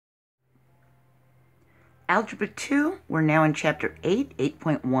Algebra 2, we're now in Chapter 8,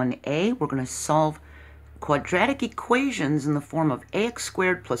 8.1a. We're going to solve quadratic equations in the form of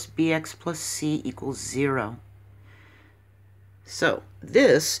ax² plus bx plus c equals 0. So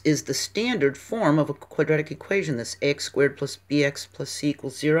this is the standard form of a quadratic equation, this ax² plus bx plus c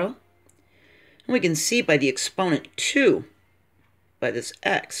equals 0. And we can see by the exponent 2, by this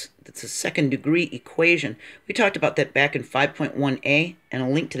x, that's a second degree equation. We talked about that back in 5.1a, and a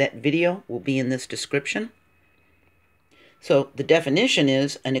link to that video will be in this description. So the definition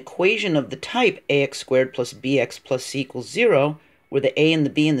is an equation of the type ax² plus bx plus c equals 0, where the a and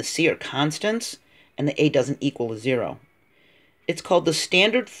the b and the c are constants, and the a doesn't equal a 0. It's called the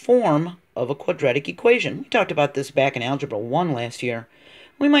standard form of a quadratic equation. We talked about this back in Algebra 1 last year.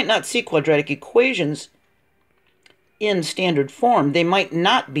 We might not see quadratic equations in standard form. They might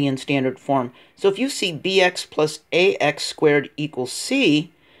not be in standard form. So if you see bx plus ax² equals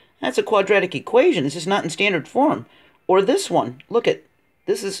c, that's a quadratic equation. It's just not in standard form. Or this one, look at,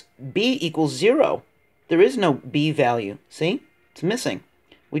 this is b equals 0. There is no b value. See? It's missing.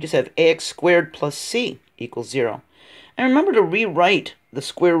 We just have ax² plus c equals 0. And remember to rewrite the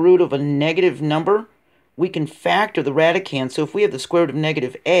square root of a negative number. We can factor the radicand. So if we have the square root of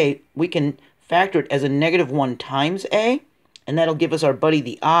negative a, we can factor it as a -1 times a, and that'll give us our buddy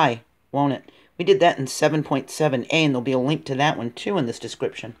the I, won't it? We did that in 7.7a, and there'll be a link to that one too in this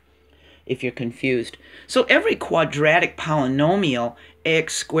description if you're confused. So every quadratic polynomial,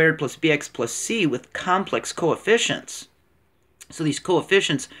 ax² plus bx plus c, with complex coefficients, so these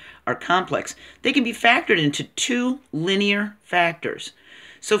coefficients are complex, they can be factored into two linear factors.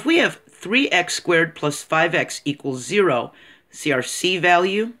 So if we have 3x² plus 5x equals 0, see our c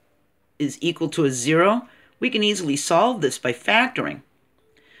value is equal to a 0, we can easily solve this by factoring.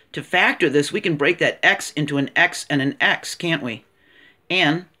 To factor this, we can break that x into an x and an x, can't we?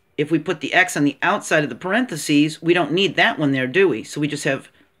 And if we put the x on the outside of the parentheses, we don't need that one there, do we? So we just have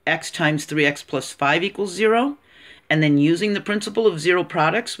x times 3x plus 5 equals 0. And then using the principle of zero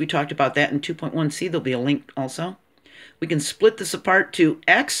products, we talked about that in 2.1c, there'll be a link also. We can split this apart to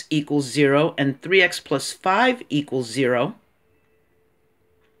x equals 0 and 3x plus 5 equals 0.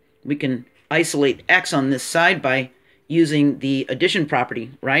 We can isolate x on this side by using the addition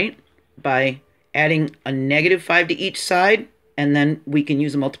property, right? By adding a -5 to each side, and then we can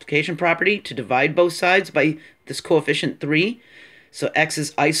use a multiplication property to divide both sides by this coefficient 3. So x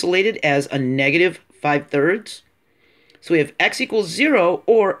is isolated as a -5/3. So we have x equals 0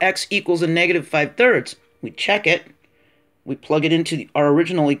 or x equals a -5/3. We check it. We plug it into our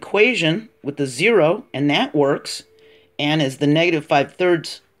original equation with the 0, and that works. And as the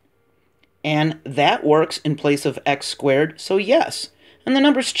 -5/3, and that works in place of x², so yes. And the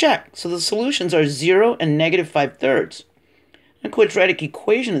numbers check. So the solutions are 0 and -5/3. A quadratic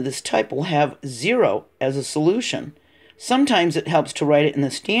equation of this type will have 0 as a solution. Sometimes it helps to write it in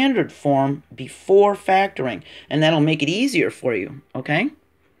the standard form before factoring, and that'll make it easier for you, okay?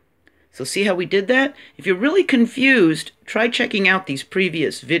 So see how we did that? If you're really confused, try checking out these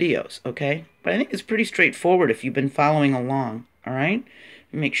previous videos, okay? But I think it's pretty straightforward if you've been following along, all right?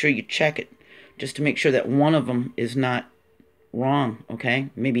 Make sure you check it, just to make sure that one of them is not wrong, okay?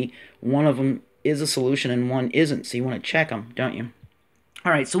 Maybe one of them is a solution and one isn't, so you want to check them, don't you?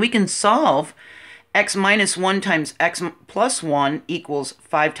 All right, so we can solve x minus 1 times x plus 1 equals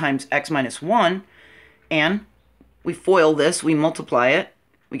 5 times x minus 1, and we FOIL this, we multiply it,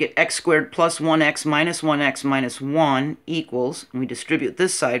 we get x² plus 1x minus 1x minus 1 equals, and we distribute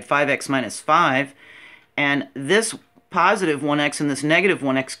this side, 5x minus 5, and this positive 1x and this negative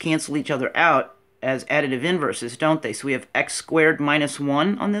 1x cancel each other out as additive inverses, don't they? So we have x² minus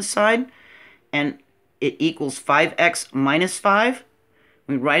 1 on this side, and it equals 5x minus 5.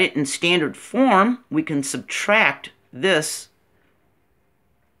 We write it in standard form. We can subtract this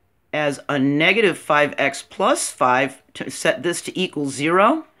as a -5x plus 5 to set this to equal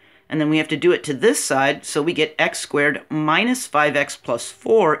 0. And then we have to do it to this side, so we get x² minus 5x plus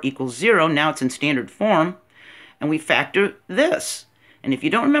 4 equals 0. Now it's in standard form. And we factor this. And if you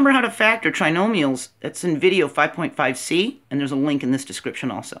don't remember how to factor trinomials, that's in video 5.5c, and there's a link in this description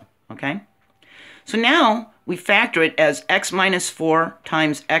also, okay? So now we factor it as x minus 4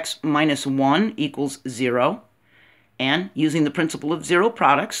 times x minus 1 equals 0. And using the principle of zero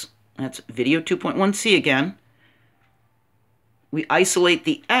products, that's video 2.1c again, we isolate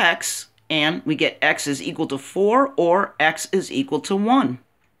the x, and we get x is equal to 4 or x is equal to 1.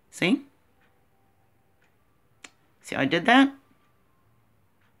 See? See how I did that?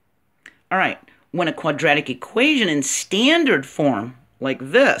 All right, when a quadratic equation in standard form,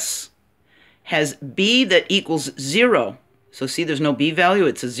 like this, has b that equals 0, so see there's no b value,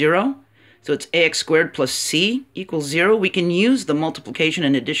 it's a 0, So it's ax² plus c equals 0. We can use the multiplication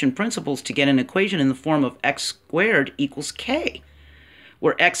and addition principles to get an equation in the form of x² equals k,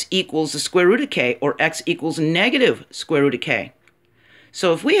 where x equals the square root of k, or x equals negative square root of k.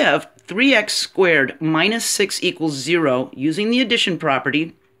 So if we have 3x² minus 6 equals 0, using the addition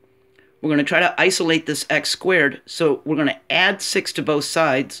property, we're going to try to isolate this x². So we're going to add 6 to both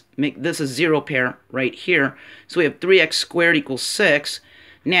sides, make this a 0 pair right here. So we have 3x² equals 6.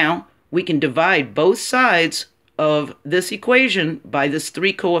 Now, we can divide both sides of this equation by this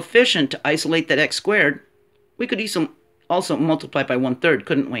 3 coefficient to isolate that x². We could also multiply by 1/3,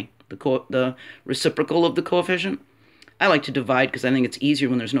 couldn't we? The reciprocal of the coefficient. I like to divide because I think it's easier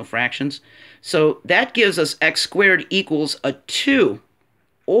when there's no fractions. So that gives us x² equals a 2,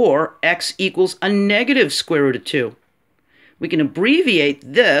 or x equals a negative square root of 2. We can abbreviate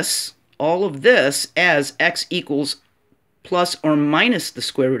this, all of this, as x equals plus or minus the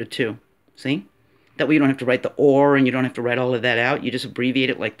square root of 2. See? That way you don't have to write the or, and you don't have to write all of that out. You just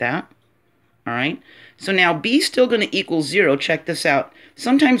abbreviate it like that. All right? So now b is still going to equal 0. Check this out.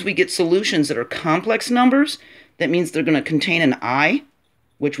 Sometimes we get solutions that are complex numbers. That means they're going to contain an I,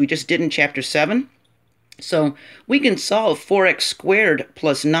 which we just did in Chapter 7. So we can solve 4x²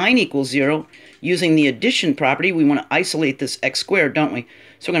 plus 9 equals 0 using the addition property. We want to isolate this x², don't we?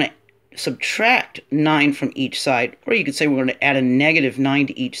 So we're going to subtract 9 from each side, or you could say we're going to add a negative 9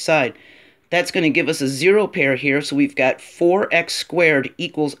 to each side. That's going to give us a 0 pair here, so we've got 4x²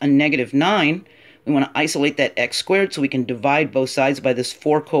 equals a negative 9. We want to isolate that x² so we can divide both sides by this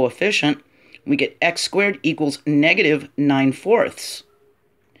 4 coefficient. We get x² equals negative 9/4.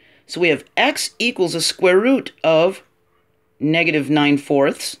 So we have x equals a square root of negative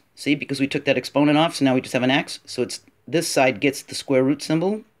 9/4. See, because we took that exponent off, so now we just have an x. So it's this side gets the square root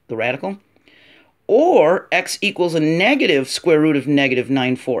symbol, the radical. Or x equals a negative square root of negative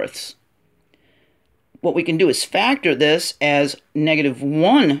 9/4. What we can do is factor this as negative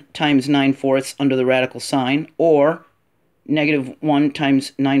 1 times 9/4 under the radical sign, or negative 1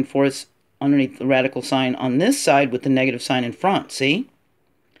 times 9/4 underneath the radical sign on this side with the negative sign in front, see?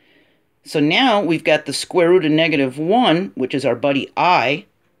 So now we've got the square root of negative 1, which is our buddy I.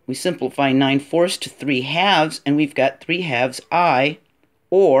 We simplify 9/4 to 3/2, and we've got 3/2 I,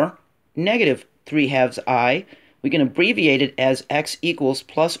 or negative 3/2 I. We can abbreviate it as x equals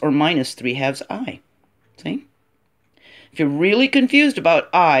plus or minus 3/2 I. See? If you're really confused about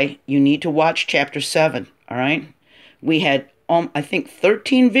I, you need to watch Chapter 7, all right? We had, I think,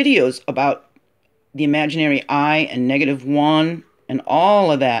 13 videos about the imaginary I and negative 1 and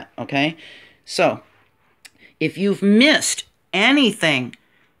all of that, okay? So, if you've missed anything,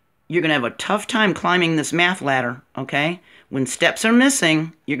 you're going to have a tough time climbing this math ladder, okay? When steps are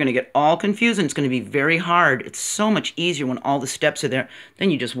missing, you're going to get all confused, and it's going to be very hard. It's so much easier when all the steps are there. Then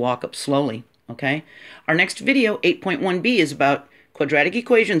you just walk up slowly, okay? Our next video, 8.1b, is about quadratic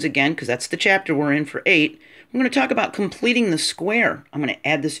equations again, because that's the chapter we're in for 8. We're going to talk about completing the square. I'm going to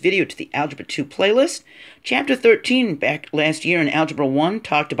add this video to the Algebra II playlist. Chapter 13, back last year in Algebra 1,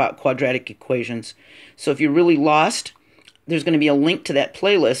 talked about quadratic equations. So if you're really lost, there's going to be a link to that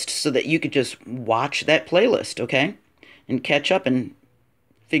playlist so that you could just watch that playlist, okay? And catch up and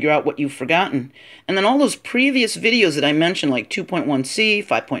figure out what you've forgotten. And then all those previous videos that I mentioned, like 2.1c,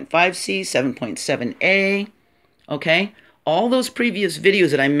 5.5c, 7.7a, okay? All those previous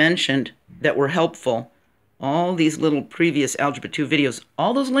videos that I mentioned that were helpful, all these little previous Algebra 2 videos,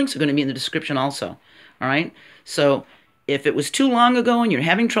 all those links are going to be in the description also, all right? So if it was too long ago and you're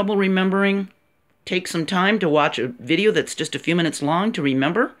having trouble remembering, take some time to watch a video that's just a few minutes long to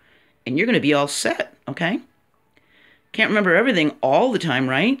remember, and you're going to be all set, okay? Can't remember everything all the time,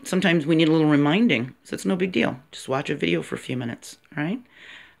 right? Sometimes we need a little reminding, so it's no big deal. Just watch a video for a few minutes, all right?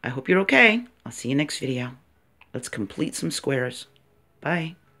 I hope you're okay. I'll see you next video. Let's complete some squares.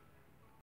 Bye.